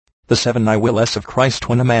The 7 I wills of Christ.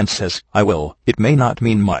 When a man says, I will, it may not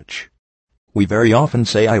mean much. We very often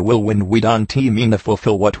say I will when we don't mean to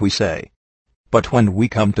fulfill what we say. But when we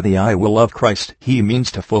come to the I will of Christ, he means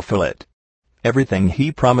to fulfill it. Everything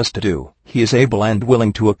he promised to do, he is able and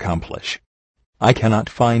willing to accomplish. I cannot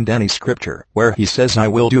find any scripture where he says I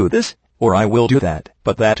will do this, or I will do that,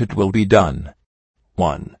 but that it will be done.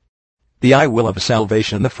 1. The I will of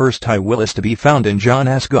salvation. The first I will is to be found in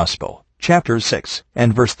John's Gospel, chapter 6,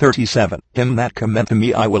 and verse 37. Him that cometh to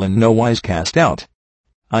me I will in no wise cast out.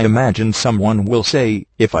 I imagine someone will say,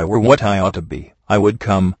 if I were what I ought to be, I would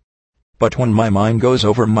come. But when my mind goes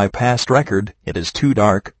over my past record, it is too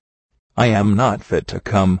dark. I am not fit to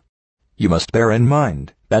come. You must bear in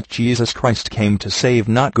mind that Jesus Christ came to save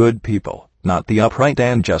not good people, not the upright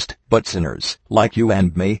and just, but sinners, like you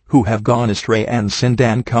and me, who have gone astray and sinned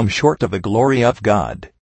and come short of the glory of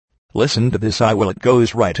God. Listen to this I will. It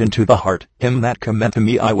goes right into the heart. Him that cometh to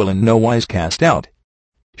me I will in no wise cast out.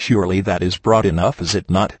 Surely that is broad enough, is it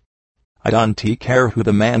not? I don't care who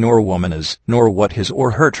the man or woman is, nor what his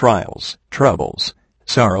or her trials, troubles,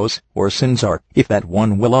 sorrows, or sins are. If that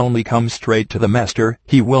one will only come straight to the Master,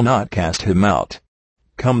 he will not cast him out.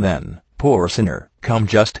 Come then, poor sinner, come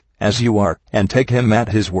just as you are, and take him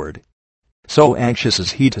at his word. So anxious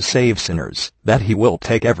is he to save sinners, that he will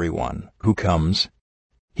take everyone who comes.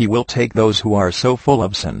 He will take those who are so full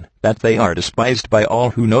of sin that they are despised by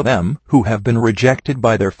all who know them, who have been rejected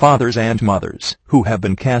by their fathers and mothers, who have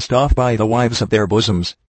been cast off by the wives of their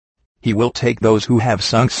bosoms. He will take those who have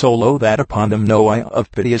sunk so low that upon them no eye of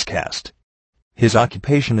pity is cast. His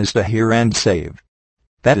occupation is to hear and save.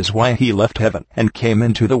 That is why he left heaven and came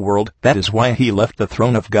into the world. That is why he left the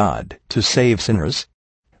throne of God, to save sinners.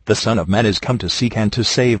 The Son of Man is come to seek and to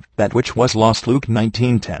save that which was lost. Luke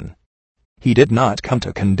 19:10. He did not come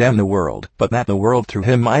to condemn the world, but that the world through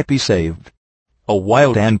him might be saved. A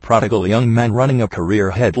wild and prodigal young man running a career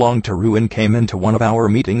headlong to ruin came into one of our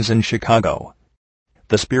meetings in Chicago.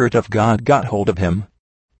 The Spirit of God got hold of him.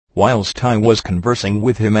 Whilst I was conversing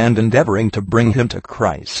with him and endeavoring to bring him to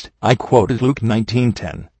Christ, I quoted Luke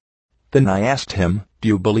 19:10. Then I asked him, do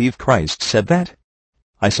you believe Christ said that?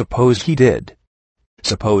 I suppose he did.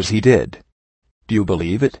 Suppose he did. Do you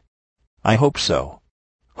believe it? I hope so.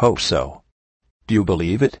 Hope so. Do you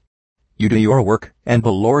believe it? You do your work, and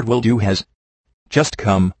the Lord will do his. Just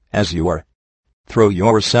come, as you are. Throw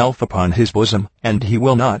yourself upon his bosom, and he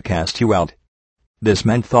will not cast you out. This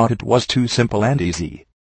man thought it was too simple and easy.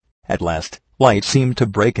 At last, light seemed to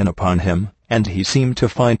break in upon him, and he seemed to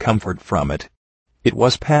find comfort from it. It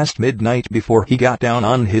was past midnight before he got down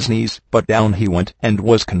on his knees, but down he went and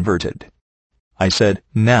was converted. I said,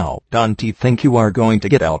 now, don't you think you are going to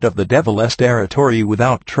get out of the devil's territory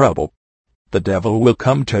without trouble? The devil will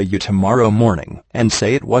come to you tomorrow morning and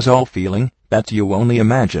say it was all feeling, that you only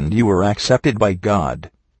imagined you were accepted by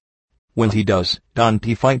God. When he does, don't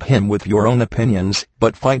you fight him with your own opinions,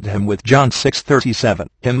 but fight him with John 6:37.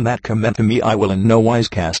 Him that cometh to me I will in no wise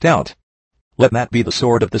cast out. Let that be the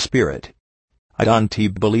sword of the Spirit. I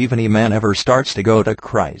don't believe any man ever starts to go to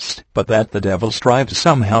Christ, but that the devil strives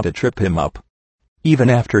somehow to trip him up. Even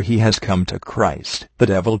after he has come to Christ, the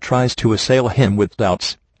devil tries to assail him with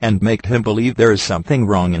doubts, and make him believe there is something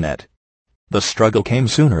wrong in it. The struggle came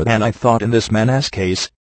sooner than I thought in this man's case.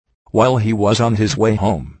 While he was on his way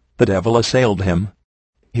home, the devil assailed him.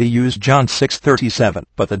 He used John 6:37,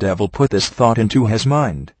 but the devil put this thought into his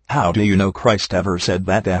mind, how do you know Christ ever said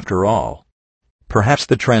that after all? Perhaps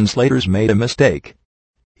the translators made a mistake.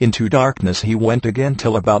 Into darkness he went again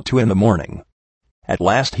till about 2 in the morning. At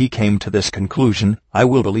last he came to this conclusion, I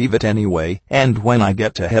will believe it anyway, and when I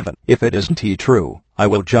get to heaven, if it isn't true, I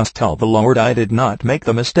will just tell the Lord I did not make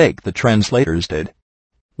the mistake the translators did.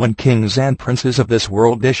 When kings and princes of this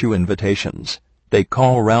world issue invitations, they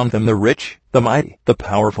call round them the rich, the mighty, the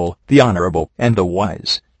powerful, the honorable, and the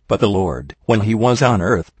wise. But the Lord, when he was on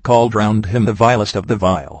earth, called round him the vilest of the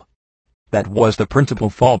vile. That was the principal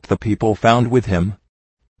fault the people found with him.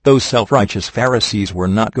 Those self-righteous Pharisees were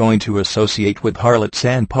not going to associate with harlots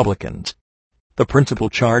and publicans. The principal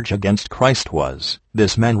charge against Christ was,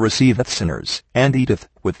 this man receiveth sinners, and eateth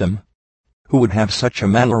with them. Who would have such a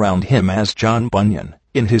man around him as John Bunyan,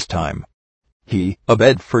 in his time? He, a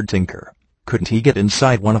Bedford tinker, couldn't he get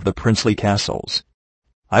inside one of the princely castles?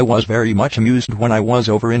 I was very much amused when I was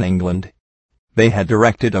over in England. They had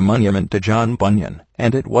erected a monument to John Bunyan,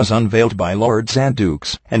 and it was unveiled by lords and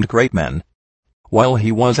dukes and great men. While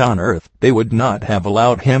he was on earth, they would not have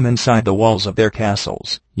allowed him inside the walls of their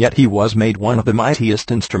castles, yet he was made one of the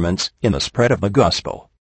mightiest instruments in the spread of the gospel.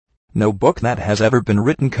 No book that has ever been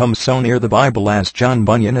written comes so near the Bible as John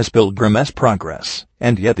Bunyan as Pilgrim's Progress,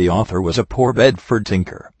 and yet the author was a poor Bedford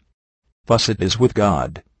tinker. Thus it is with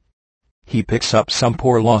God. He picks up some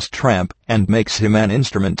poor lost tramp and makes him an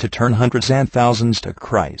instrument to turn hundreds and thousands to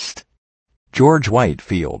Christ. George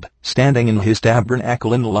Whitefield, standing in his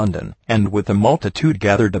tabernacle in London, and with a multitude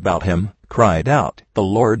gathered about him, cried out, "The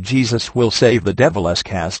Lord Jesus will save the devil-less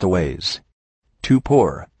castaways." Two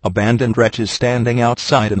poor, abandoned wretches standing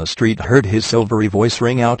outside in the street heard his silvery voice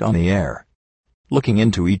ring out on the air. Looking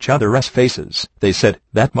into each other's faces, they said,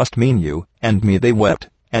 "That must mean you and me." They wept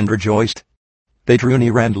and rejoiced. They drew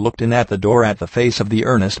near and looked in at the door at the face of the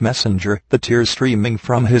earnest messenger, the tears streaming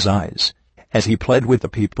from his eyes, as he pled with the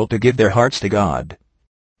people to give their hearts to God.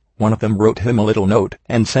 One of them wrote him a little note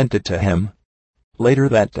and sent it to him. Later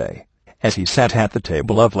that day, as he sat at the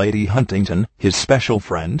table of Lady Huntington, his special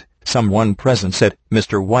friend, someone present said,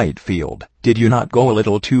 "Mr. Whitefield, did you not go a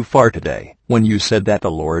little too far today, when you said that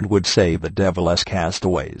the Lord would save the devil-less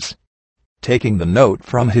castaways?" Taking the note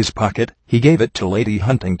from his pocket, he gave it to Lady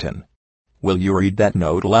Huntington. "Will you read that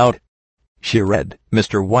note aloud?" She read,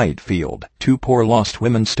 "Mr. Whitefield, two poor lost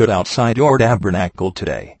women stood outside your tabernacle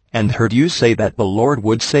today, and heard you say that the Lord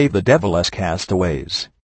would save the devil-less castaways.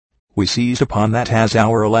 We seized upon that as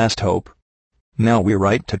our last hope. Now we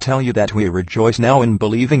write to tell you that we rejoice now in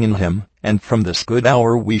believing in him, and from this good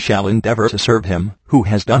hour we shall endeavor to serve him, who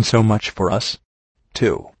has done so much for us."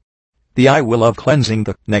 2. The I will of cleansing.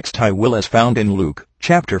 The next I will is found in Luke,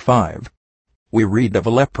 chapter 5. We read of a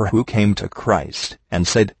leper who came to Christ, and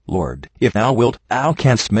said, "Lord, if thou wilt, thou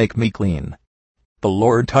canst make me clean." The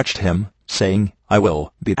Lord touched him, saying, "I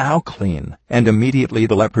will, be thou clean," and immediately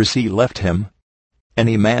the leprosy left him.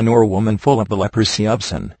 Any man or woman full of the leprosy of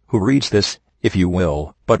sin, who reads this, if you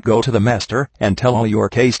will but go to the Master and tell all your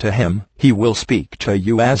case to him, he will speak to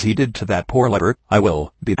you as he did to that poor leper, "I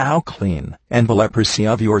will, be thou clean," and the leprosy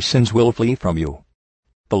of your sins will flee from you.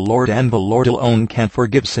 The Lord and the Lord alone can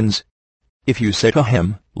forgive sins. If you say to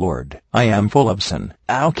him, "Lord, I am full of sin,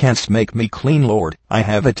 thou canst make me clean. Lord, I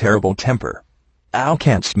have a terrible temper. Thou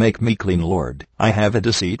canst make me clean. Lord, I have a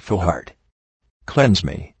deceitful heart. Cleanse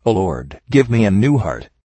me, O Lord, give me a new heart.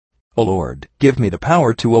 O Lord, give me the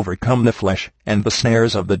power to overcome the flesh and the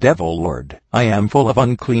snares of the devil. Lord, I am full of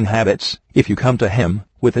unclean habits." If you come to him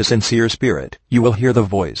with a sincere spirit, you will hear the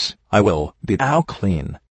voice, "I will, be thou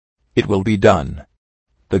clean." It will be done.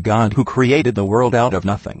 The God who created the world out of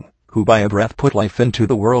nothing, who by a breath put life into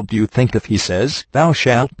the world, do you think if he says, "Thou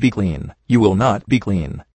shalt be clean," you will not be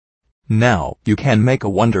clean? Now, you can make a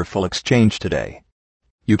wonderful exchange today.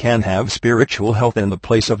 You can have spiritual health in the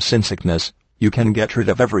place of sin sickness. You can get rid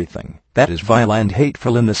of everything that is vile and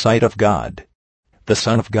hateful in the sight of God. The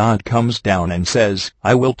Son of God comes down and says,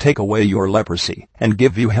 "I will take away your leprosy and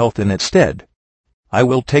give you health in its stead. I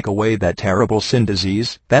will take away that terrible sin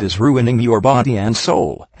disease that is ruining your body and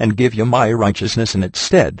soul and give you my righteousness in its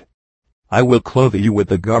stead. I will clothe you with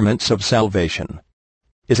the garments of salvation."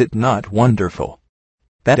 Is it not wonderful?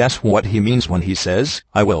 That's what he means when he says,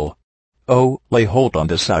 "I will." Oh, lay hold on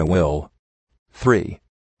this "I will." 3.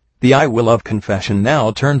 The I will of confession.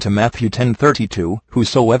 Now turn to Matthew 10:32,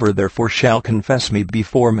 "Whosoever therefore shall confess me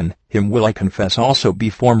before men, him will I confess also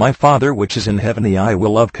before my Father which is in heaven." The I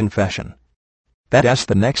will of confession. That's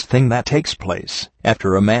the next thing that takes place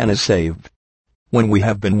after a man is saved. When we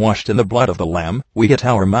have been washed in the blood of the Lamb, we get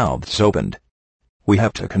our mouths opened. We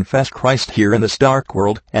have to confess Christ here in this dark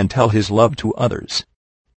world and tell his love to others.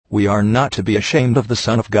 We are not to be ashamed of the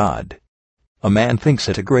Son of God. A man thinks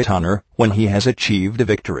it a great honor when he has achieved a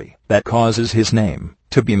victory that causes his name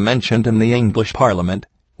to be mentioned in the English Parliament,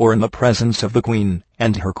 or in the presence of the Queen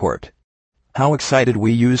and her court. How excited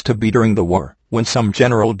we used to be during the war, when some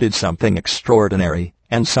general did something extraordinary,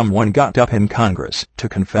 and someone got up in Congress to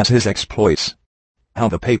confess his exploits. How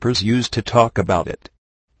the papers used to talk about it.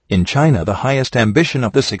 In China, the highest ambition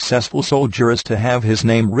of the successful soldier is to have his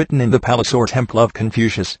name written in the palace or temple of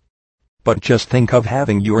Confucius. But just think of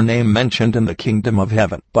having your name mentioned in the kingdom of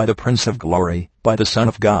heaven by the Prince of Glory, by the Son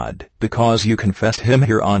of God, because you confessed him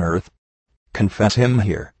here on earth. Confess him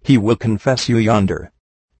here, he will confess you yonder.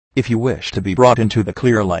 If you wish to be brought into the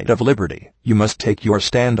clear light of liberty, you must take your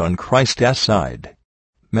stand on Christ's side.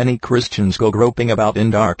 Many Christians go groping about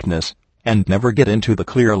in darkness, and never get into the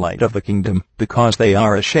clear light of the kingdom, because they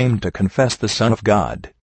are ashamed to confess the Son of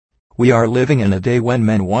God. We are living in a day when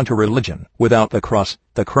men want a religion without the cross,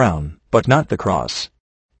 the crown, but not the cross.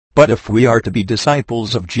 But if we are to be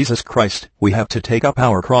disciples of Jesus Christ, we have to take up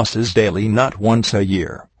our crosses daily, not once a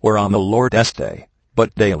year, or on the Lord's Day,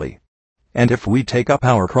 but daily. And if we take up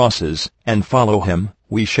our crosses and follow him,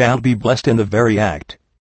 we shall be blessed in the very act.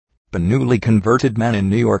 A newly converted man in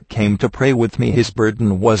New York came to pray with me. His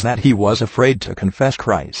burden was that he was afraid to confess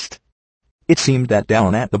Christ. It seemed that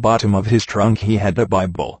down at the bottom of his trunk he had a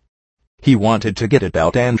Bible. He wanted to get it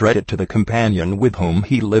out and read it to the companion with whom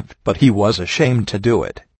he lived, but he was ashamed to do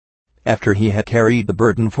it. After he had carried the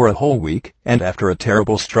burden for a whole week, and after a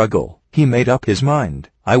terrible struggle, he made up his mind,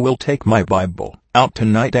 I will take my Bible out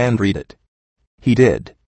tonight and read it. He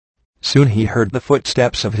did. Soon he heard the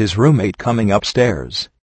footsteps of his roommate coming upstairs.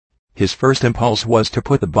 His first impulse was to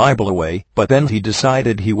put the Bible away, but then he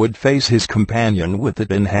decided he would face his companion with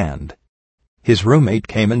it in hand. His roommate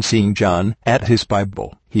came and seeing John at his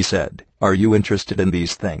Bible, he said, Are you interested in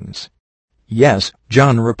these things? Yes,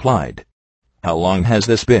 John replied. How long has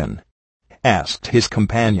this been? Asked his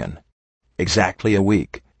companion. Exactly a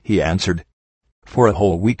week, he answered. For a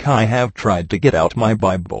whole week I have tried to get out my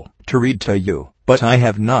Bible to read to you, but I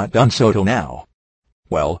have not done so till now.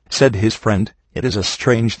 Well, said his friend, it is a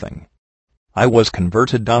strange thing. I was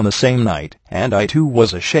converted on the same night, and I too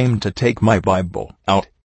was ashamed to take my Bible out.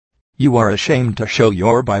 You are ashamed to show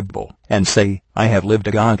your Bible and say, I have lived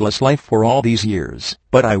a godless life for all these years,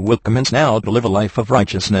 but I will commence now to live a life of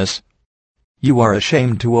righteousness. You are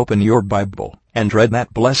ashamed to open your Bible and read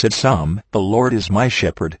that blessed psalm, The Lord is my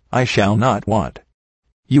shepherd, I shall not want.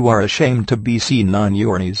 You are ashamed to be seen on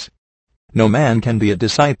your knees. No man can be a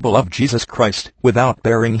disciple of Jesus Christ without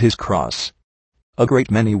bearing his cross. A great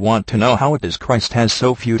many want to know how it is Christ has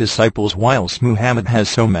so few disciples whilst Muhammad has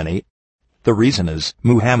so many. The reason is,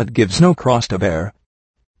 Muhammad gives no cross to bear.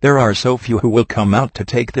 There are so few who will come out to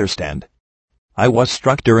take their stand. I was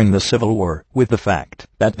struck during the Civil War with the fact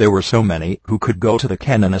that there were so many who could go to the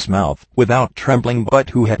cannon's mouth without trembling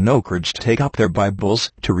but who had no courage to take up their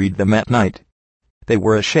Bibles to read them at night. They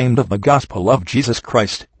were ashamed of the gospel of Jesus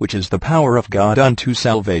Christ, which is the power of God unto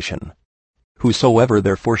salvation. Whosoever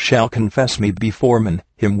therefore shall confess me before men,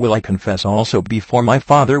 him will I confess also before my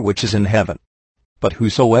Father which is in heaven. But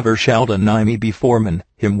whosoever shall deny me before men,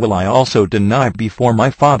 him will I also deny before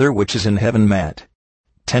my Father which is in heaven. Matt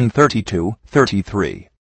 10:32-33.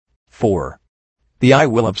 4. The I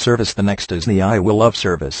will of service. The next is the I will of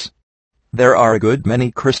service. There are a good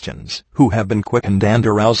many Christians who have been quickened and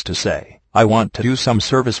aroused to say, I want to do some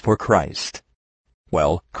service for Christ.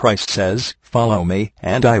 Well, Christ says, follow me,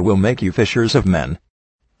 and I will make you fishers of men.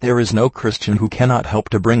 There is no Christian who cannot help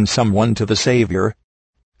to bring someone to the Savior.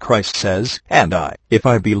 Christ says, and I, if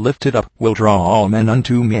I be lifted up, will draw all men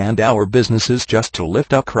unto me, and our business is just to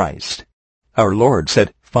lift up Christ. Our Lord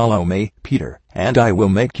said, follow me, Peter, and I will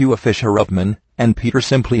make you a fisher of men, and Peter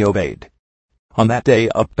simply obeyed. On that day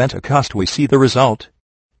of Pentecost we see the result.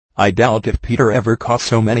 I doubt if Peter ever caught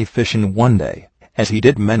so many fish in one day as he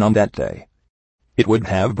did men on that day. It would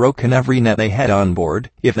have broken every net they had on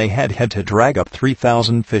board if they had had to drag up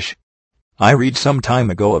 3,000 fish. I read some time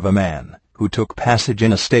ago of a man who took passage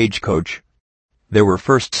in a stagecoach. There were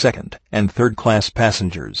first, second, and third-class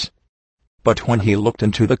passengers. But when he looked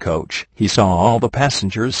into the coach, he saw all the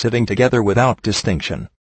passengers sitting together without distinction.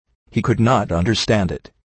 He could not understand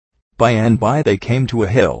it. By and by they came to a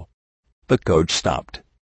hill. The coach stopped.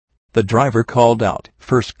 The driver called out,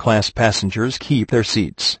 first-class passengers keep their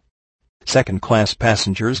seats. Second-class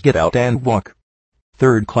passengers get out and walk.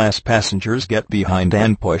 Third-class passengers get behind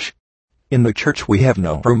and push. In the church we have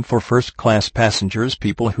no room for first-class passengers,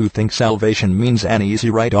 people who think salvation means an easy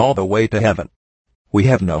ride all the way to heaven. We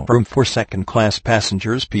have no room for second-class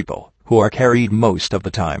passengers, people who are carried most of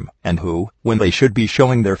the time, and who, when they should be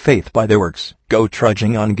showing their faith by their works, go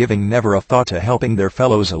trudging on, giving never a thought to helping their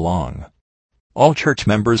fellows along. All church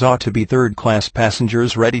members ought to be third-class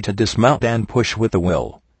passengers, ready to dismount and push with the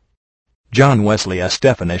will. John Wesley's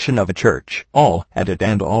definition of a church, all at it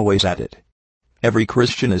and always at it. Every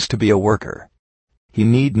Christian is to be a worker. He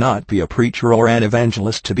need not be a preacher or an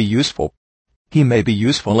evangelist to be useful. He may be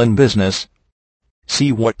useful in business.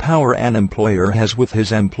 See what power an employer has with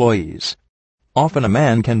his employees. Often a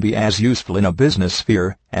man can be as useful in a business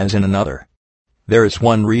sphere as in another. There is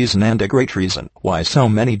one reason, and a great reason, why so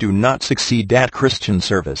many do not succeed at Christian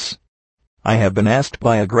service. I have been asked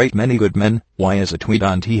by a great many good men, why is it we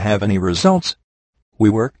don't have any results? We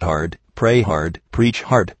work hard, pray hard, preach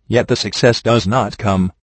hard, yet the success does not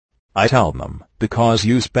come. I tell them, because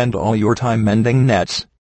you spend all your time mending nets.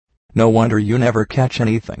 No wonder you never catch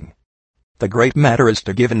anything. The great matter is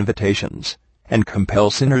to give invitations, and compel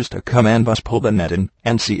sinners to come and thus pull the net in,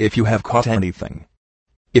 and see if you have caught anything.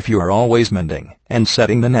 If you are always mending and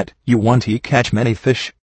setting the net, you won't catch many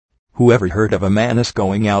fish. Whoever heard of a man is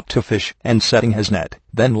going out to fish and setting his net,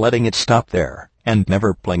 then letting it stop there, and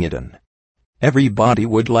never pulling it in? Everybody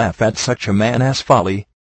would laugh at such a man as folly.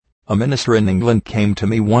 A minister in England came to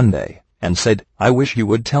me one day, and said, I wish you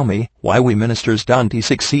would tell me why we ministers don't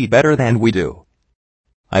succeed better than we do.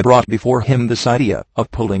 I brought before him this idea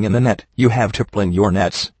of pulling in the net. You have to pull in your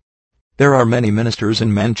nets. There are many ministers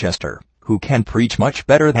in Manchester who can preach much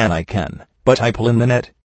better than I can, but I pull in the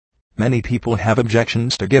net. Many people have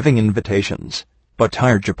objections to giving invitations, but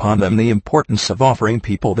I urge upon them the importance of offering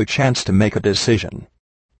people the chance to make a decision.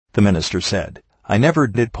 The minister said, "I never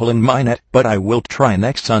did pull in my net, but I will try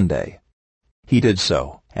next Sunday." He did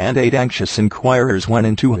so, and 8 anxious inquirers went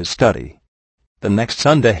into his study. The next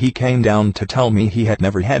Sunday he came down to tell me he had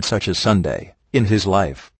never had such a Sunday in his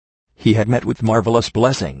life. He had met with marvelous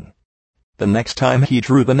blessing. The next time he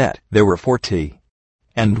drew the net, there were 40.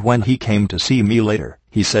 And when he came to see me later,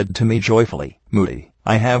 he said to me joyfully, "Moody,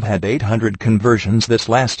 I have had 800 conversions this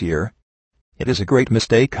last year. It is a great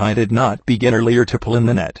mistake I did not begin earlier to pull in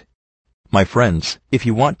the net." My friends, if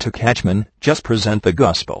you want to catch men, just present the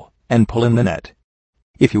gospel, and pull in the net.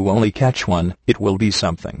 If you only catch one, it will be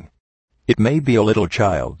something. It may be a little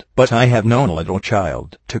child, but I have known a little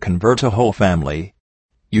child to convert a whole family.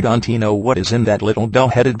 You don't know what is in that little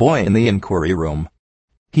dull-headed boy in the inquiry room.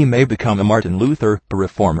 He may become a Martin Luther, a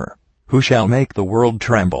reformer, who shall make the world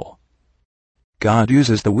tremble. God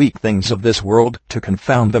uses the weak things of this world to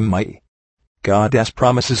confound the mighty. God's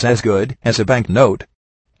promises as good as a banknote.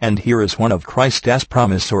 And here is one of Christ's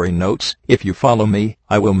promissory notes: "If you follow me,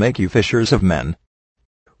 I will make you fishers of men."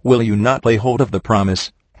 Will you not lay hold of the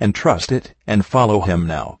promise, and trust it, and follow him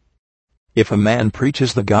now? If a man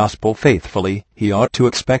preaches the gospel faithfully, he ought to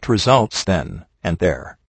expect results then and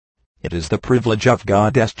there. It is the privilege of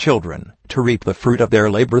God's children to reap the fruit of their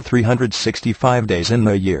labor 365 days in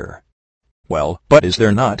the year. Well, but is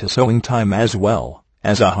there not a sowing time as well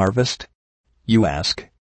as a harvest? You ask.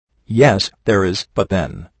 Yes, there is, but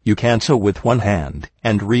then, you can't sow with one hand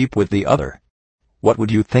and reap with the other. What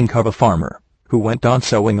would you think of a farmer who went on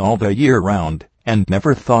sowing all the year round and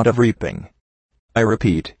never thought of reaping? I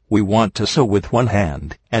repeat, we want to sow with one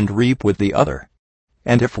hand and reap with the other.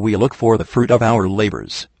 And if we look for the fruit of our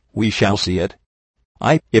labors, we shall see it.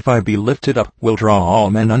 If I be lifted up, will draw all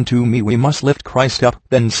men unto me. We must lift Christ up,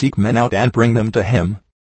 then seek men out and bring them to him.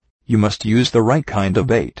 You must use the right kind of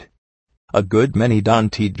bait. A good many don't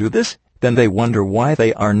do this, then they wonder why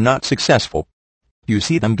they are not successful. You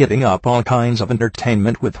see them getting up all kinds of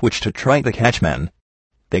entertainment with which to try to catch men.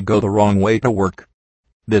 They go the wrong way to work.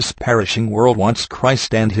 This perishing world wants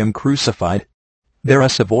Christ and him crucified. There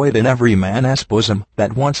is a void in every man's bosom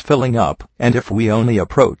that wants filling up, and if we only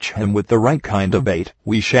approach him with the right kind of bait,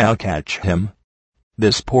 we shall catch him.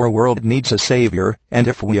 This poor world needs a Savior, and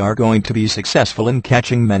if we are going to be successful in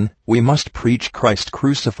catching men, we must preach Christ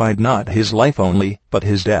crucified, not his life only, but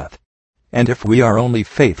his death. And if we are only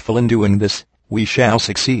faithful in doing this, we shall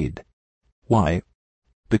succeed. Why?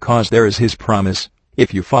 Because there is his promise,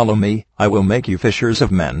 "If you follow me, I will make you fishers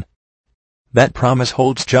of men." That promise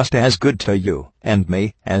holds just as good to you and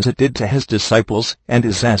me as it did to his disciples, and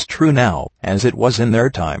is as true now as it was in their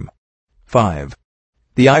time. 5.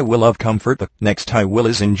 The I will of comfort. The next I will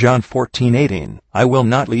is in John 14:18. I will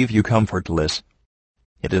not leave you comfortless.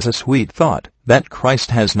 It is a sweet thought that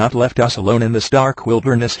Christ has not left us alone in this dark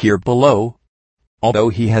wilderness here below. Although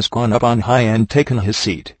he has gone up on high and taken his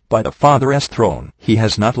seat by the Father's throne, he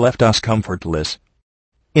has not left us comfortless.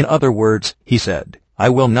 In other words, he said, "I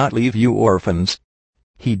will not leave you orphans."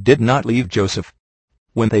 He did not leave Joseph.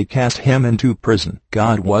 When they cast him into prison,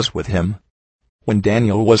 God was with him. When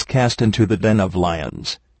Daniel was cast into the den of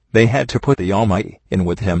lions, they had to put the Almighty in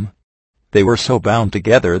with him. They were so bound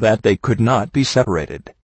together that they could not be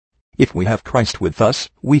separated. If we have Christ with us,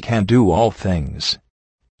 we can do all things.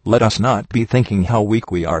 Let us not be thinking how weak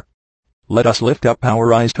we are. Let us lift up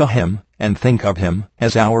our eyes to him, and think of him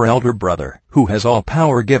as our elder brother, who has all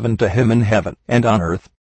power given to him in heaven and on earth.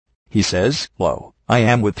 He says, "Lo, I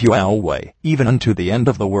am with you always, even unto the end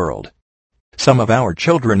of the world." Some of our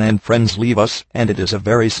children and friends leave us, and it is a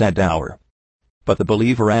very sad hour. But the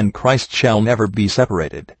believer and Christ shall never be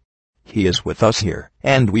separated. He is with us here,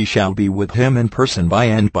 and we shall be with him in person by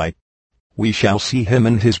and by. We shall see him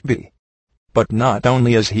in his beauty. But not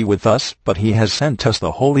only is he with us, but he has sent us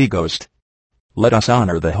the Holy Ghost. Let us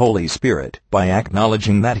honor the Holy Spirit by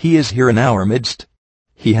acknowledging that he is here in our midst.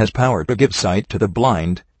 He has power to give sight to the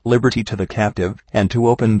blind, liberty to the captive, and to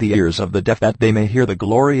open the ears of the deaf that they may hear the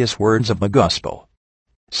glorious words of the gospel.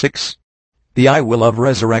 6. The I will of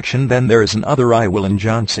resurrection. Then there is another I will in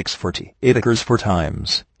John 6:40. It occurs 4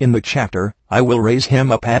 times in the chapter, "I will raise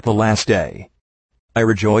him up at the last day." I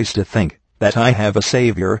rejoice to think that I have a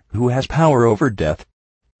Savior who has power over death.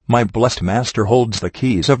 My blessed Master holds the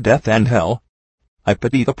keys of death and hell. I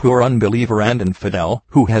pity the poor unbeliever and infidel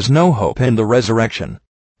who has no hope in the resurrection.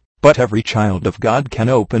 But every child of God can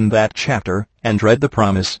open that chapter and read the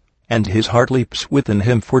promise, and his heart leaps within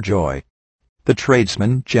him for joy. The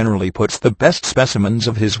tradesman generally puts the best specimens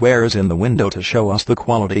of his wares in the window to show us the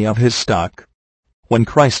quality of his stock. When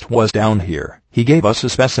Christ was down here, he gave us a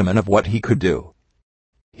specimen of what he could do.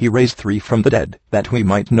 He raised 3 from the dead, that we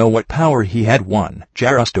might know what power he had. 1.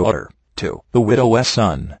 Jairus' daughter, 2. The widow's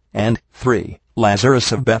son, and 3.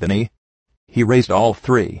 Lazarus of Bethany. He raised all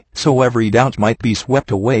 3, so every doubt might be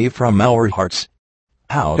swept away from our hearts.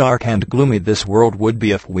 How dark and gloomy this world would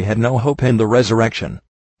be if we had no hope in the resurrection.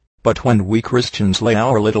 But when we Christians lay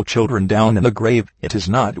our little children down in the grave, it is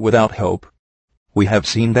not without hope. We have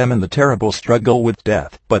seen them in the terrible struggle with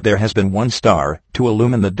death, but there has been one star, to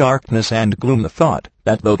illumine the darkness and gloom, the thought,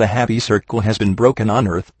 that though the happy circle has been broken on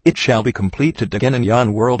earth, it shall be completed again in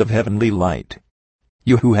yon world of heavenly light.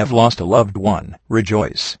 You who have lost a loved one,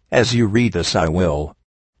 rejoice, as you read this. I will.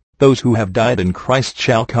 Those who have died in Christ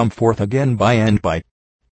shall come forth again by and by.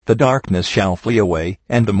 The darkness shall flee away,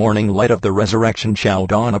 and the morning light of the resurrection shall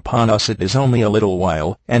dawn upon us. It is only a little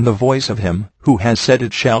while, and the voice of him, who has said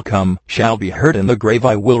it shall come, shall be heard in the grave.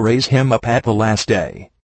 I will raise him up at the last day.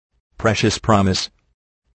 Precious promise.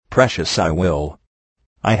 Precious. I will.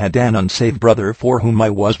 I had an unsaved brother for whom I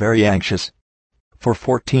was very anxious. For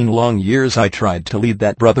 14 long years I tried to lead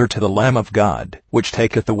that brother to the Lamb of God, which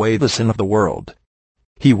taketh away the sin of the world.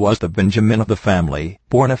 He was the Benjamin of the family,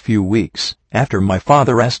 born a few weeks after my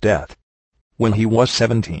father's death. When he was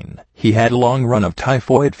 17, he had a long run of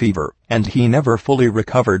typhoid fever, and he never fully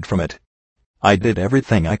recovered from it. I did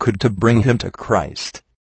everything I could to bring him to Christ.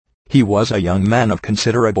 He was a young man of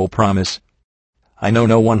considerable promise. I know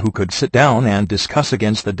no one who could sit down and discuss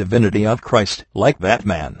against the divinity of Christ like that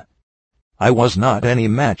man. I was not any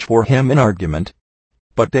match for him in argument.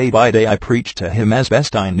 But day by day I preached to him as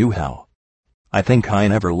best I knew how. I think I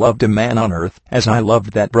never loved a man on earth as I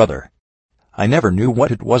loved that brother. I never knew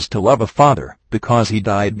what it was to love a father, because he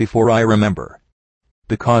died before I remember.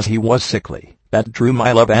 Because he was sickly, that drew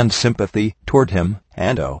my love and sympathy toward him,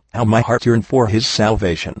 and oh, how my heart yearned for his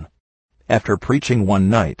salvation. After preaching one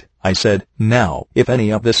night, I said, now, if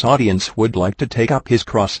any of this audience would like to take up his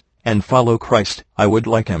cross and follow Christ, I would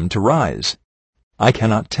like him to rise. I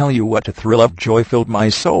cannot tell you what a thrill of joy filled my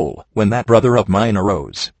soul when that brother of mine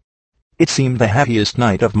arose. It seemed the happiest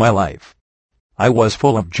night of my life. I was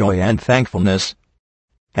full of joy and thankfulness.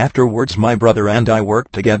 Afterwards my brother and I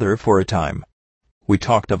worked together for a time. We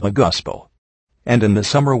talked of the gospel. And in the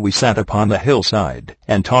summer we sat upon the hillside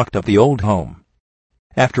and talked of the old home.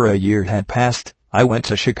 After a year had passed, I went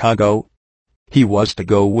to Chicago. He was to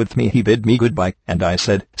go with me. He bid me goodbye, and I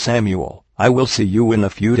said, Samuel, I will see you in a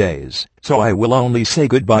few days, so I will only say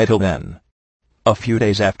goodbye till then. A few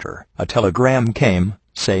days after, a telegram came,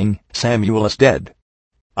 saying, Samuel is dead.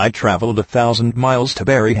 I traveled 1,000 miles to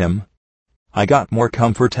bury him. I got more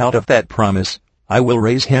comfort out of that promise. I will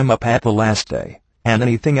raise him up at the last day, and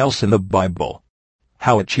anything else in the Bible.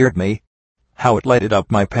 How it cheered me. How it lighted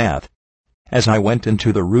up my path. As I went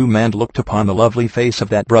into the room and looked upon the lovely face of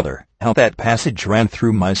that brother, how that passage ran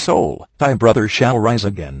through my soul, thy brother shall rise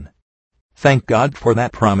again. Thank God for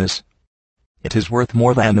that promise. It is worth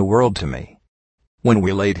more than the world to me. When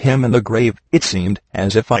we laid him in the grave, it seemed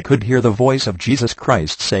as if I could hear the voice of Jesus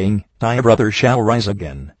Christ saying, thy brother shall rise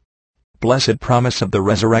again. Blessed promise of the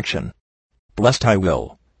resurrection. Blessed I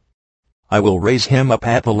will raise him up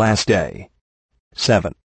at the last day.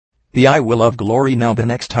 7. The I will of glory. Now the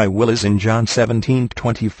next I will is in John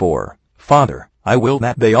 17:24. Father, I will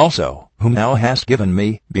that they also, whom thou hast given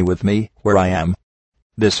me, be with me, where I am.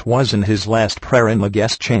 This was in his last prayer in the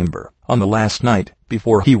guest chamber, on the last night,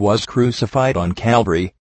 before he was crucified on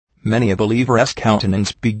Calvary. Many a believer's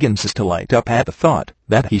countenance begins to light up at the thought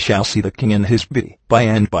that he shall see the King in his beauty, by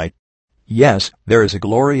and by. Yes, there is a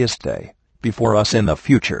glorious day before us in the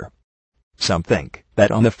future. Some think that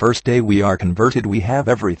on the first day we are converted we have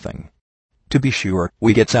everything. To be sure,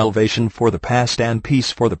 we get salvation for the past and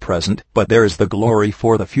peace for the present, but there is the glory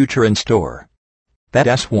for the future in store.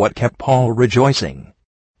 That's what kept Paul rejoicing.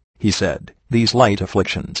 He said, these light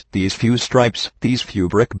afflictions, these few stripes, these few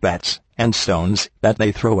brickbats and stones that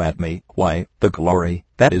they throw at me, why, the glory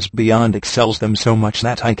that is beyond excels them so much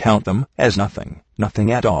that I count them as nothing,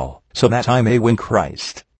 nothing at all, so that I may win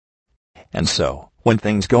Christ. And so, when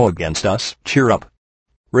things go against us, cheer up.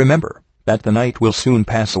 Remember that the night will soon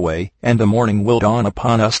pass away, and the morning will dawn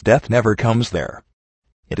upon us. Death never comes there.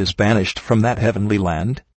 It is banished from that heavenly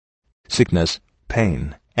land. Sickness,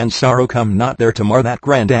 pain, and sorrow come not there to mar that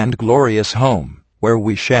grand and glorious home, where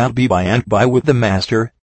we shall be by and by with the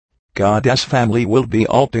Master. God's family will be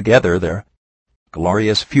all together there.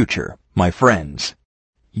 Glorious future, my friends.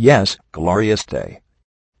 Yes, glorious day.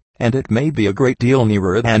 And it may be a great deal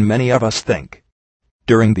nearer than many of us think.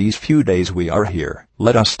 During these few days we are here,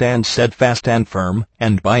 let us stand steadfast and firm,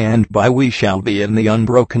 and by we shall be in the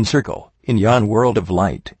unbroken circle, in yon world of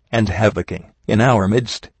light, and have a King in our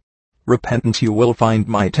midst. Repentance. You will find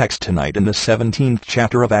my text tonight in the 17th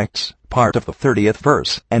chapter of Acts, part of the 30th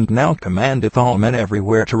verse, and now commandeth all men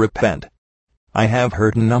everywhere to repent. I have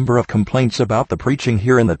heard a number of complaints about the preaching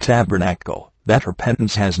here in the tabernacle, that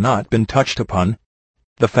repentance has not been touched upon.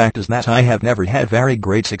 The fact is that I have never had very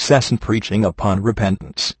great success in preaching upon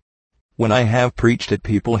repentance. When I have preached it,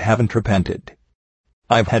 people haven't repented.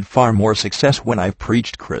 I've had far more success when I've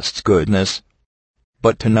preached Christ's goodness.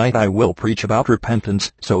 But tonight I will preach about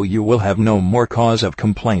repentance, so you will have no more cause of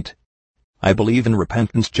complaint. I believe in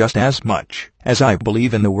repentance just as much as I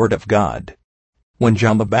believe in the Word of God. When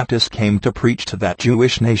John the Baptist came to preach to that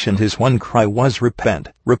Jewish nation, his one cry was, "Repent,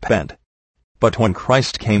 repent." But when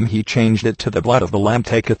Christ came, he changed it to, "The blood of the Lamb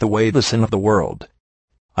taketh away the sin of the world."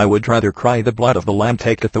 I would rather cry, "The blood of the Lamb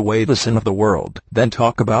taketh away the sin of the world," than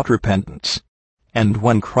talk about repentance. And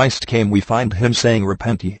when Christ came, we find him saying,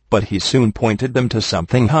 "Repent ye," but he soon pointed them to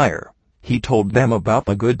something higher. He told them about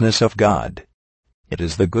the goodness of God. It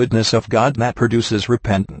is the goodness of God that produces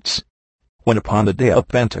repentance. When upon the day of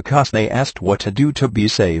Pentecost they asked what to do to be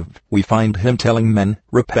saved, we find him telling men,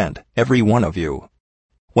 "Repent, every one of you."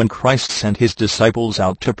 When Christ sent his disciples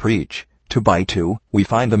out to preach, we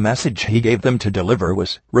find the message he gave them to deliver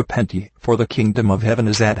was, "Repent ye, for the kingdom of heaven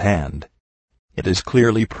is at hand." It is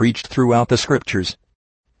clearly preached throughout the Scriptures.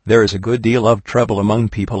 There is a good deal of trouble among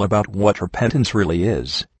people about what repentance really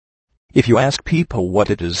is. If you ask people what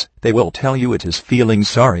it is, they will tell you it is feeling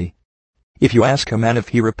sorry. If you ask a man if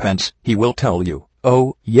he repents, he will tell you,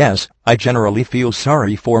 "Oh, yes, I generally feel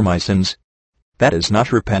sorry for my sins." That is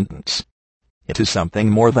not repentance. It is something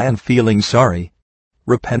more than feeling sorry.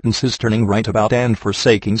 Repentance is turning right about and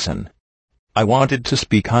forsaking sin. I wanted to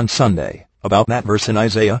speak on Sunday about that verse in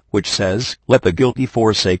Isaiah, which says, "Let the guilty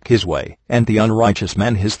forsake his way, and the unrighteous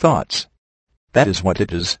man his thoughts." That is what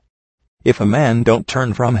it is. If a man don't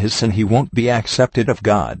turn from his sin, he won't be accepted of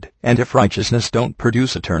God, and if righteousness don't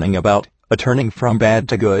produce a turning about, a turning from bad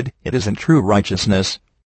to good, it isn't true righteousness.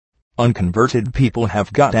 Unconverted people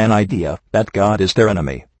have got an idea that God is their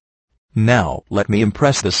enemy. Now, let me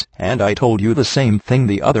impress this, and I told you the same thing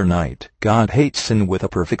the other night. God hates sin with a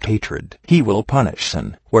perfect hatred. He will punish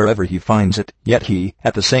sin wherever he finds it, yet he,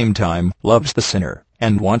 at the same time, loves the sinner,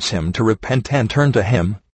 and wants him to repent and turn to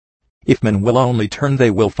him. If men will only turn,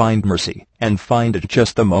 they will find mercy, and find it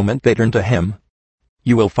just the moment they turn to him.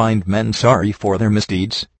 You will find men sorry for their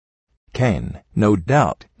misdeeds. Cain, no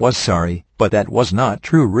doubt, was sorry, but that was not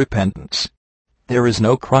true repentance. There is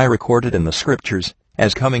no cry recorded in the Scriptures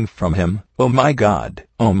as coming from him, oh my God,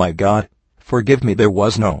 forgive me." There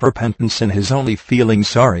was no repentance in his only feeling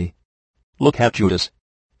sorry. Look at Judas.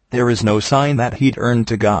 There is no sign that he'd earned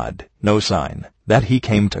to God, no sign that he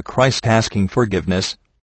came to Christ asking forgiveness.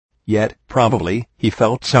 Yet, probably, he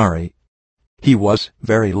felt sorry. He was,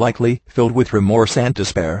 very likely, filled with remorse and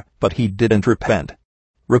despair, but he didn't repent.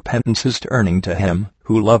 Repentance is turning to him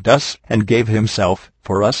who loved us and gave himself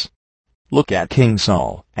for us. Look at King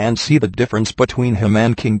Saul, and see the difference between him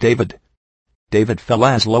and King David. David fell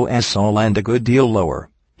as low as Saul and a good deal lower.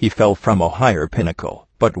 He fell from a higher pinnacle,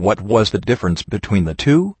 but what was the difference between the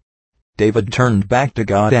two? David turned back to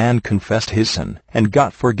God and confessed his sin, and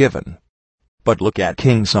got forgiven. But look at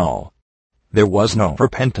King Saul. There was no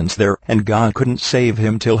repentance there, and God couldn't save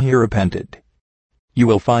him till he repented. You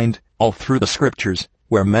will find, all through the Scriptures,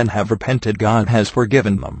 where men have repented, God has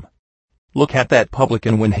forgiven them. Look at that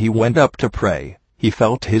publican when he went up to pray. He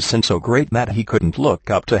felt his sin so great that he couldn't look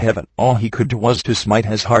up to heaven. All he could do was to smite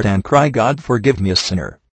his heart and cry, "God, forgive me, a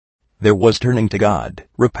sinner." There was turning to God,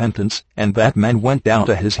 repentance, and that man went down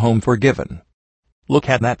to his home forgiven. Look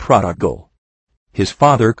at that prodigal. His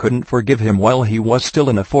father couldn't forgive him while he was still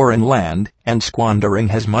in a foreign land, and squandering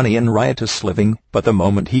his money in riotous living, but the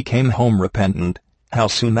moment he came home repentant, how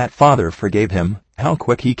soon that father forgave him, how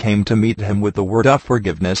quick he came to meet him with the word of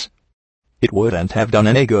forgiveness. It wouldn't have done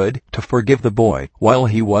any good to forgive the boy while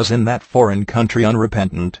he was in that foreign country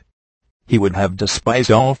unrepentant. He would have despised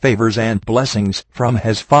all favors and blessings from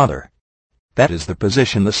his father. That is the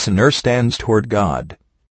position the sinner stands toward God.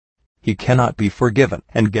 He cannot be forgiven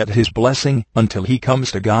and get his blessing until he comes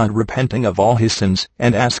to God repenting of all his sins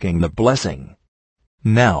and asking the blessing.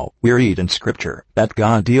 Now, we read in Scripture that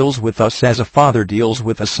God deals with us as a father deals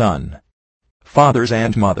with a son. Fathers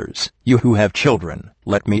and mothers, you who have children,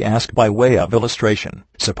 let me ask by way of illustration.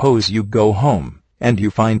 Suppose you go home, and you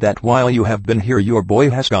find that while you have been here your boy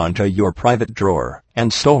has gone to your private drawer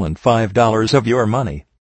and stolen $5 of your money.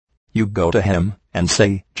 You go to him and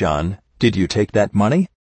say, "John, did you take that money?"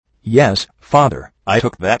 "Yes, Father, I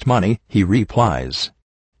took that money, he replies.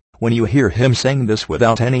 When you hear him saying this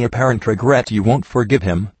without any apparent regret, you won't forgive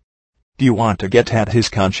him. Do you want to get at his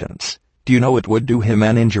conscience? Do you know it would do him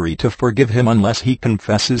an injury to forgive him unless he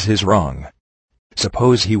confesses his wrong?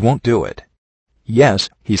 Suppose he won't do it. Yes,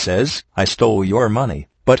 he says, I stole your money,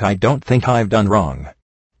 but I don't think I've done wrong.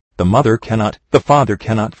 The father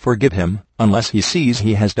cannot forgive him, unless he sees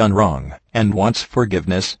he has done wrong, and wants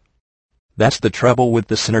forgiveness. That's the trouble with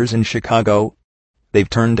the sinners in Chicago. They've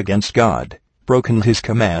turned against God, broken his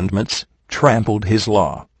commandments, trampled his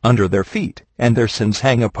law under their feet, and their sins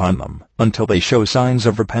hang upon them. Until they show signs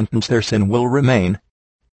of repentance, their sin will remain.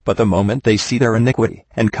 But the moment they see their iniquity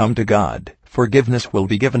and come to God, forgiveness will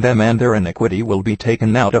be given them and their iniquity will be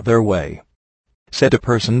taken out of their way. Said a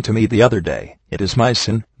person to me the other day, "It is my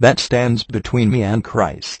sin that stands between me and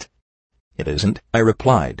Christ." "It isn't," I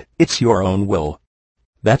replied, "it's your own will.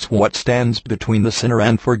 That's what stands between the sinner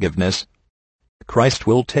and forgiveness. Christ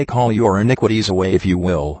will take all your iniquities away if you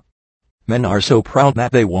will." Men are so proud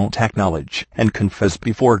that they won't acknowledge and confess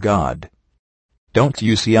before God. Don't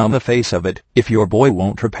you see on the face of it, if your boy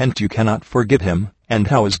won't repent you cannot forgive him, and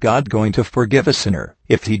how is God going to forgive a sinner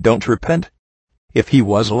if he don't repent? If he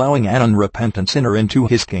was allowing an unrepentant sinner into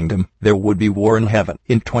his kingdom, there would be war in heaven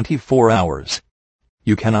in 24 hours.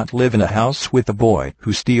 You cannot live in a house with a boy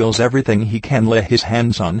who steals everything he can lay his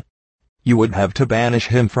hands on. You would have to banish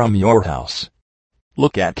him from your house.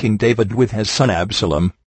 Look at King David with his son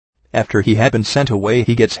Absalom. After he had been sent away,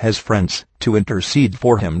 he gets his friends to intercede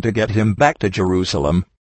for him to get him back to Jerusalem.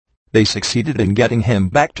 They succeeded in getting him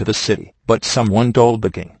back to the city, but someone told the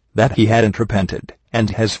king that he hadn't repented, and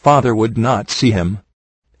his father would not see him.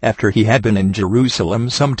 After he had been in Jerusalem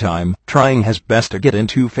some time, trying his best to get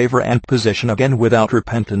into favor and position again without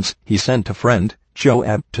repentance, he sent a friend,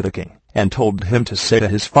 Joab, to the king, and told him to say to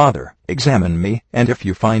his father, "Examine me, and if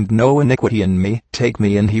you find no iniquity in me, take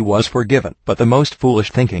me." And he was forgiven. But the most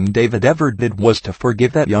foolish thinking David ever did was to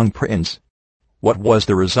forgive that young prince. What was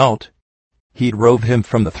the result? He drove him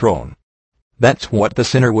from the throne. That's what the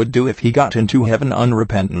sinner would do if he got into heaven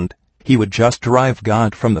unrepentant. He would just drive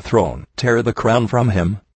God from the throne, tear the crown from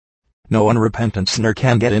him. No unrepentant sinner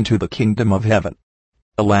can get into the kingdom of heaven.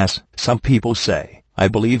 Alas, some people say, "I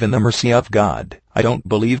believe in the mercy of God. I don't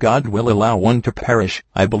believe God will allow one to perish.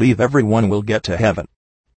 I believe everyone will get to heaven."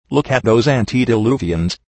 Look at those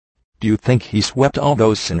antediluvians. Do you think he swept all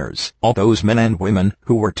those sinners, all those men and women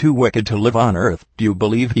who were too wicked to live on earth? Do you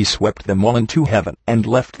believe he swept them all into heaven and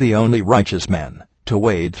left the only righteous man to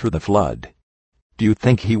wade through the flood? Do you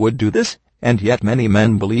think he would do this? And yet many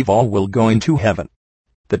men believe all will go into heaven.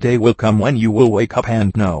 The day will come when you will wake up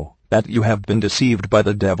and know that you have been deceived by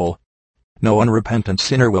the devil. No unrepentant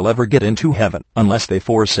sinner will ever get into heaven. Unless they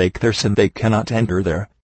forsake their sin, they cannot enter there.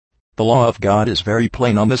 The law of God is very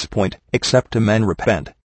plain on this point, except a man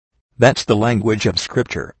repent. That's the language of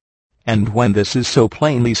Scripture. And when this is so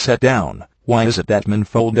plainly set down, why is it that men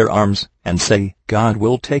fold their arms and say, "God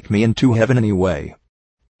will take me into heaven anyway"?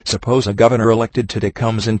 Suppose a governor elected today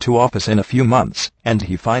comes into office in a few months, and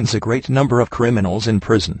he finds a great number of criminals in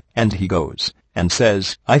prison, and he goes and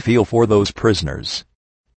says, "I feel for those prisoners.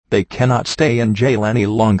 They cannot stay in jail any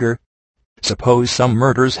longer." Suppose some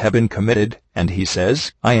murders have been committed, and he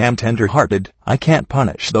says, "I am tender-hearted, I can't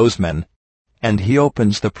punish those men." And he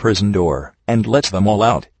opens the prison door and lets them all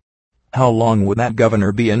out. How long would that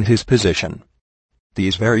governor be in his position?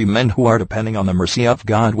 These very men who are depending on the mercy of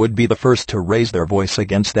God would be the first to raise their voice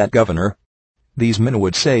against that governor. These men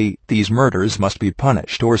would say, "These murders must be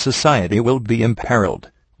punished or society will be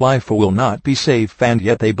imperiled. Life will not be safe," and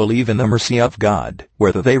yet they believe in the mercy of God,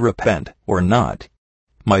 whether they repent or not.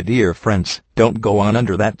 My dear friends, don't go on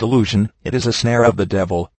under that delusion. It is a snare of the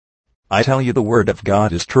devil. I tell you the word of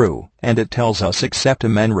God is true, and it tells us except a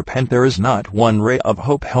man repent there is not one ray of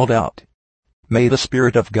hope held out. May the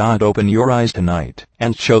Spirit of God open your eyes tonight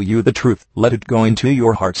and show you the truth. Let it go into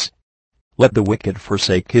your hearts. Let the wicked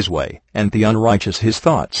forsake his way, and the unrighteous his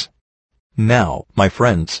thoughts. Now, my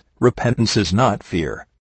friends, repentance is not fear.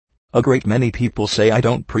 A great many people say, "I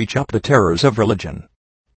don't preach up the terrors of religion.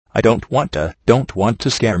 I don't want to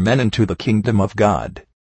scare men into the kingdom of God.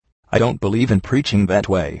 I don't believe in preaching that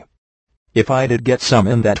way. If I did get some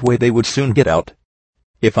in that way, they would soon get out.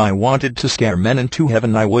 If I wanted to scare men into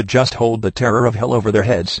heaven, I would just hold the terror of hell over their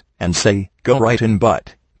heads and say, 'Go right in,'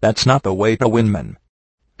 but that's not the way to win men.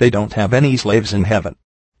 They don't have any slaves in heaven.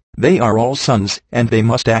 They are all sons, and they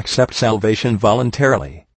must accept salvation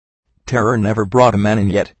voluntarily. Terror never brought a man in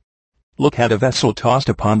yet. Look at a vessel tossed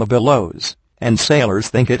upon the billows, and sailors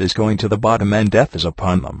think it is going to the bottom and death is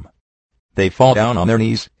upon them. They fall down on their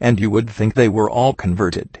knees, and you would think they were all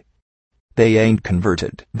converted. They ain't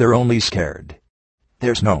converted, they're only scared.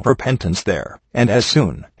 There's no repentance there, and as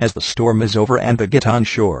soon as the storm is over and they get on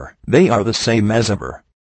shore, they are the same as ever.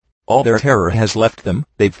 All their terror has left them,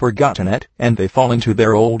 they've forgotten it, and they fall into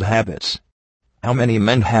their old habits. How many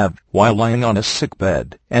men have, while lying on a sick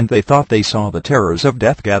bed, and they thought they saw the terrors of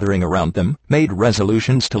death gathering around them, made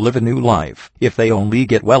resolutions to live a new life, if they only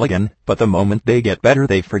get well again, but the moment they get better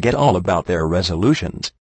they forget all about their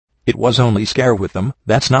resolutions. It was only scare with them.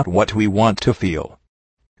 That's not what we want to feel.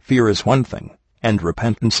 Fear is one thing, and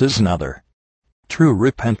repentance is another. True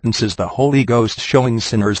repentance is the Holy Ghost showing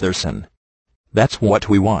sinners their sin. That's what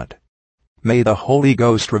we want. May the Holy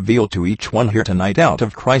Ghost reveal to each one here tonight out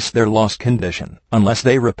of Christ their lost condition, unless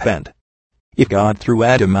they repent. If God threw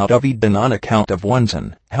Adam out of Eden on account of one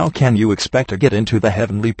sin, how can you expect to get into the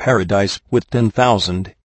heavenly paradise with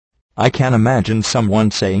 10,000? I can imagine someone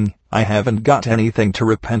saying, I haven't got anything to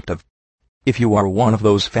repent of. If you are one of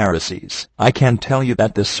those Pharisees, I can tell you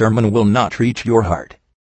that this sermon will not reach your heart.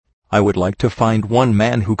 I would like to find one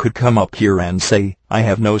man who could come up here and say, I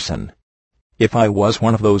have no sin. If I was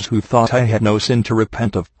one of those who thought I had no sin to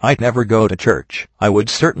repent of, I'd never go to church. I would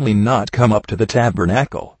certainly not come up to the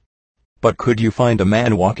tabernacle. But could you find a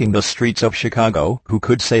man walking the streets of Chicago who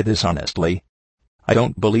could say this honestly? I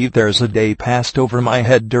don't believe there's a day passed over my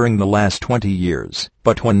head during the last 20 years,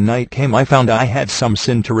 but when night came I found I had some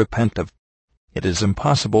sin to repent of. It is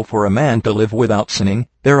impossible for a man to live without sinning.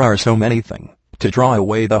 There are so many things to draw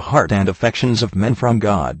away the heart and affections of men from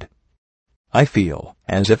God. I feel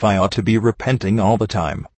as if I ought to be repenting all the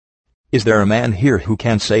time. Is there a man here who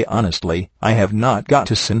can say honestly, I have not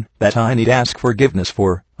got a sin that I need ask forgiveness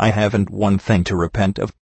for, I haven't one thing to repent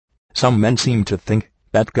of? Some men seem to think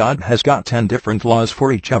that God has got 10 different laws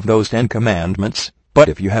for each of those 10 commandments, but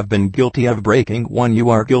if you have been guilty of breaking one you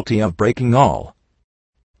are guilty of breaking all.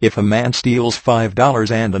 If a man steals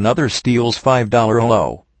 $5 and another steals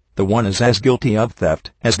 $5, the one is as guilty of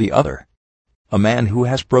theft as the other. A man who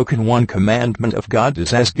has broken one commandment of God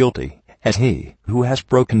is as guilty as he who has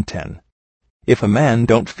broken 10. If a man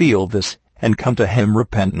don't feel this, and come to him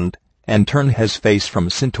repentant, and turn his face from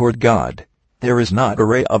sin toward God, there is not a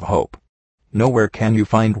ray of hope. Nowhere can you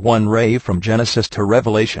find one ray from Genesis to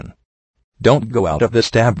Revelation. Don't go out of this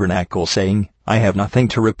tabernacle saying, I have nothing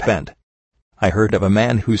to repent. I heard of a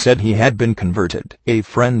man who said he had been converted. A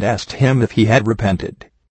friend asked him if he had repented.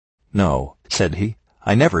 No, said he,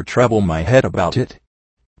 I never trouble my head about it.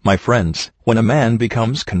 My friends, when a man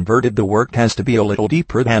becomes converted the work has to be a little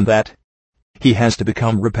deeper than that. He has to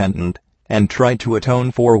become repentant, and try to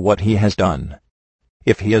atone for what he has done.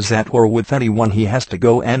 If he is at war with anyone he has to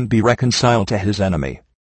go and be reconciled to his enemy.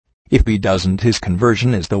 If he doesn't his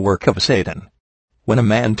conversion is the work of Satan. When a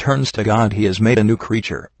man turns to God he is made a new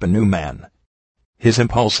creature, a new man. His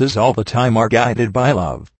impulses all the time are guided by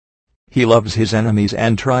love. He loves his enemies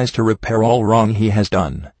and tries to repair all wrong he has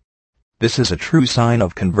done. This is a true sign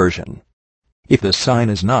of conversion. If this sign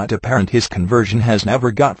is not apparent his conversion has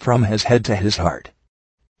never got from his head to his heart.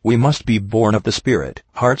 We must be born of the Spirit,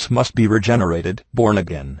 hearts must be regenerated, born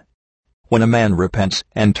again. When a man repents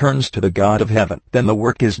and turns to the God of heaven, then the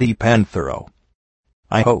work is deep and thorough.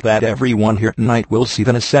 I hope that everyone here tonight will see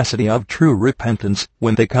the necessity of true repentance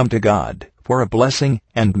when they come to God for a blessing,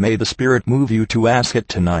 and may the Spirit move you to ask it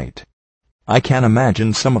tonight. I can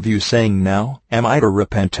imagine some of you saying now, am I to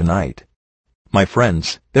repent tonight? My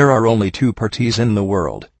friends, there are only 2 parties in the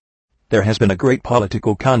world. There has been a great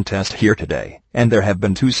political contest here today, and there have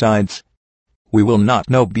been 2 sides. We will not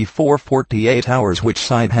know before 48 hours which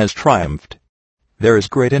side has triumphed. There is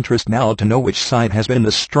great interest now to know which side has been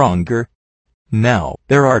the stronger. Now,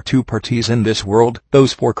 there are 2 parties in this world,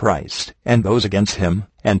 those for Christ and those against him,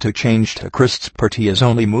 and to change to Christ's party is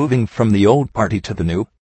only moving from the old party to the new.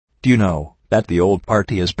 Do you know that the old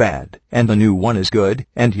party is bad and the new one is good,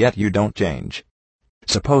 and yet you don't change?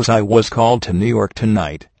 Suppose I was called to New York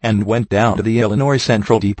tonight and went down to the Illinois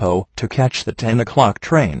Central Depot to catch the 10 o'clock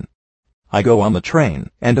train. I go on the train,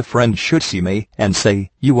 and a friend should see me and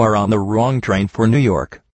say, you are on the wrong train for New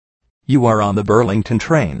York. You are on the Burlington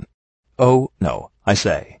train. Oh, no, I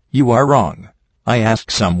say, you are wrong. I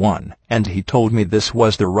asked someone, and he told me this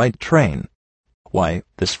was the right train. Why,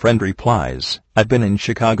 this friend replies, I've been in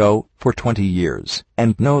Chicago for 20 years,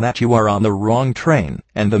 and know that you are on the wrong train,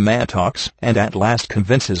 and the man talks, and at last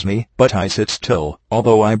convinces me, but I sit still,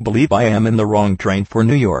 although I believe I am in the wrong train for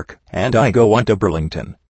New York, and I go on to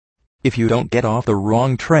Burlington. If you don't get off the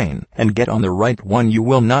wrong train, and get on the right one you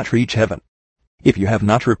will not reach heaven. If you have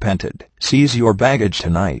not repented, seize your baggage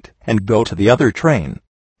tonight, and go to the other train.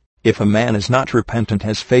 If a man is not repentant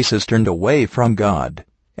his face is turned away from God.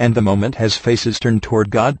 And the moment his face is turned toward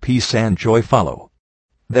God peace and joy follow.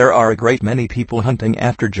 There are a great many people hunting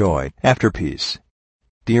after joy, after peace.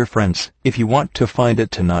 Dear friends, if you want to find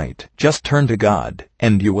it tonight, just turn to God,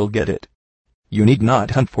 and you will get it. You need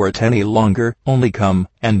not hunt for it any longer, only come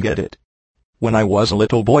and get it. When I was a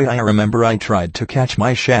little boy, I remember I tried to catch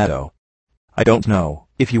my shadow. I don't know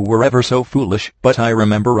if you were ever so foolish, but I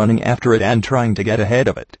remember running after it and trying to get ahead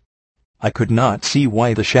of it. I could not see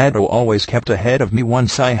why the shadow always kept ahead of me.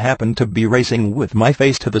 Once I happened to be racing with my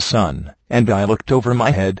face to the sun, and I looked over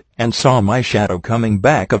my head and saw my shadow coming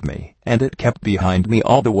back of me, and it kept behind me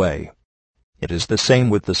all the way. It is the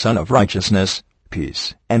same with the Son of Righteousness.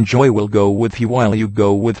 Peace and joy will go with you while you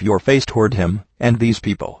go with your face toward him, and these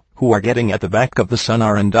people who are getting at the back of the sun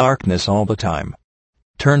are in darkness all the time.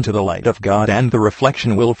 Turn to the light of God and the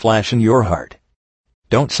reflection will flash in your heart.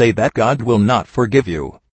 Don't say that God will not forgive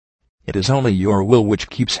you. It is only your will which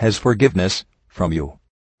keeps his forgiveness from you.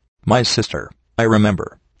 My sister, I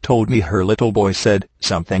remember, told me her little boy said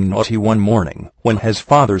something naughty one morning when his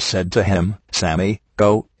father said to him, "Sammy,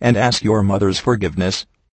 go and ask your mother's forgiveness."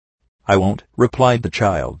 "I won't," replied the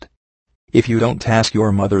child. "If you don't ask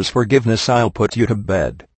your mother's forgiveness, I'll put you to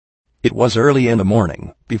bed." It was early in the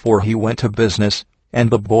morning, before he went to business, and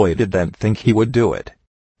the boy didn't think he would do it.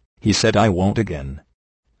 He said, "I won't" again.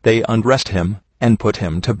 They undressed him and put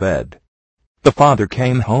him to bed. The father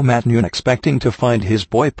came home at noon expecting to find his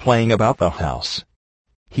boy playing about the house.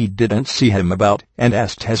 He didn't see him about and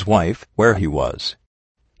asked his wife where he was.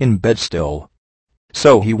 In bed still.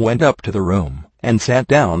 So he went up to the room and sat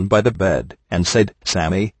down by the bed and said,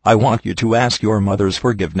 "Sammy, I want you to ask your mother's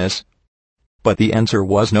forgiveness." But the answer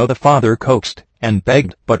was no. The father coaxed and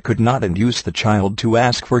begged but could not induce the child to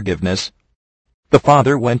ask forgiveness. The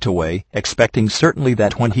father went away, expecting certainly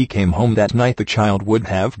that when he came home that night the child would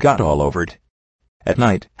have got all over it. At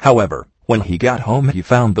night, however, when he got home he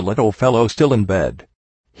found the little fellow still in bed.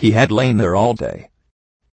 He had lain there all day.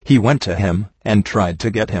 He went to him and tried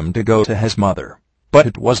to get him to go to his mother, but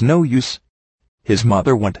it was no use. His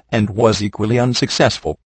mother went and was equally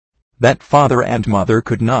unsuccessful. That father and mother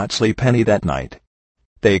could not sleep any that night.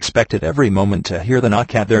 They expected every moment to hear the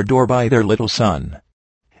knock at their door by their little son.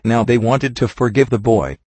 Now they wanted to forgive the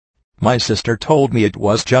boy. My sister told me it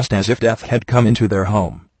was just as if death had come into their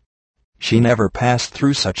home. She never passed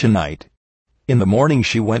through such a night. In the morning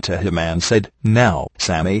she went to him and said, "Now,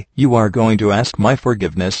 Sammy, you are going to ask my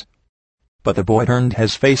forgiveness." But the boy turned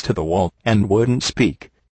his face to the wall and wouldn't speak.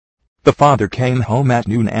 The father came home at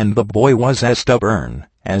noon and the boy was as stubborn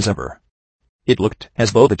as ever. It looked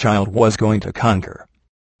as though the child was going to conquer.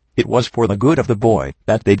 It was for the good of the boy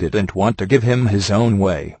that they didn't want to give him his own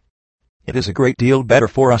way. It is a great deal better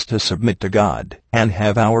for us to submit to God and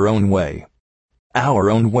have our own way.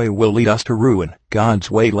 Our own way will lead us to ruin.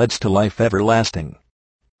 God's way leads to life everlasting.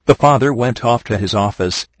 The father went off to his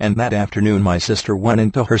office, and that afternoon my sister went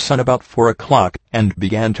into her son about 4 o'clock and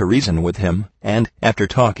began to reason with him, and, after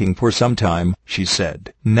talking for some time, she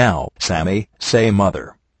said, "Now, Sammy, say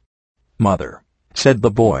mother." "Mother," said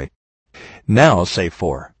the boy. "Now say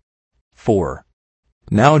for." "For."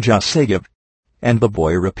 "Now just say give." And the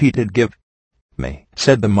boy repeated, "Give." "Me,"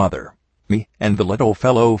 said the mother. "Me," and the little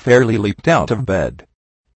fellow fairly leaped out of bed.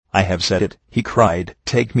 "I have said it," he cried.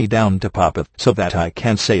 "Take me down to Papa so that I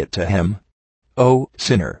can say it to him." "Oh,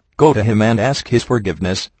 sinner, go to him and ask his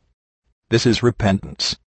forgiveness." This is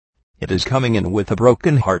repentance. It is coming in with a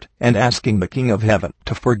broken heart and asking the King of Heaven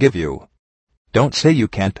to forgive you. Don't say you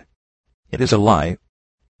can't. It is a lie.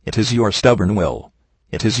 It is your stubborn will.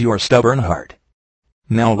 It is your stubborn heart.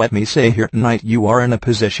 Now let me say here tonight, you are in a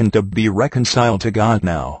position to be reconciled to God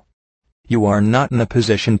now. You are not in a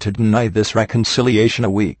position to deny this reconciliation a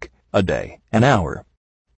week, a day, an hour.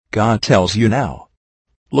 God tells you now.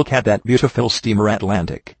 Look at that beautiful steamer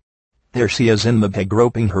Atlantic. There she is in the bay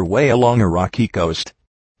groping her way along a rocky coast.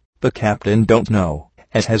 The captain don't know,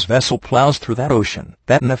 as his vessel plows through that ocean,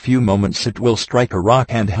 that in a few moments it will strike a rock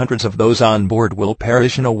and hundreds of those on board will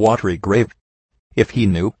perish in a watery grave. If he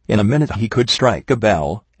knew, in a minute he could strike a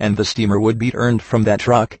bell, and the steamer would be turned from that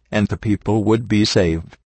rock, and the people would be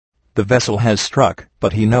saved. The vessel has struck,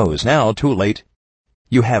 but he knows now too late.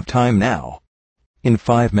 You have time now. In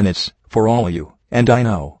 5 minutes, for all you, and I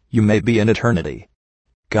know, you may be in eternity.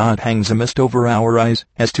 God hangs a mist over our eyes,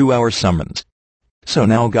 as to our summons. So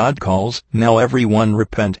now God calls, now everyone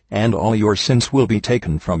repent, and all your sins will be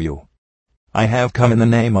taken from you. I have come in the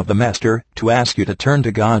name of the Master, to ask you to turn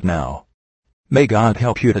to God now. May God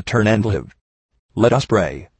help you to turn and live. Let us pray.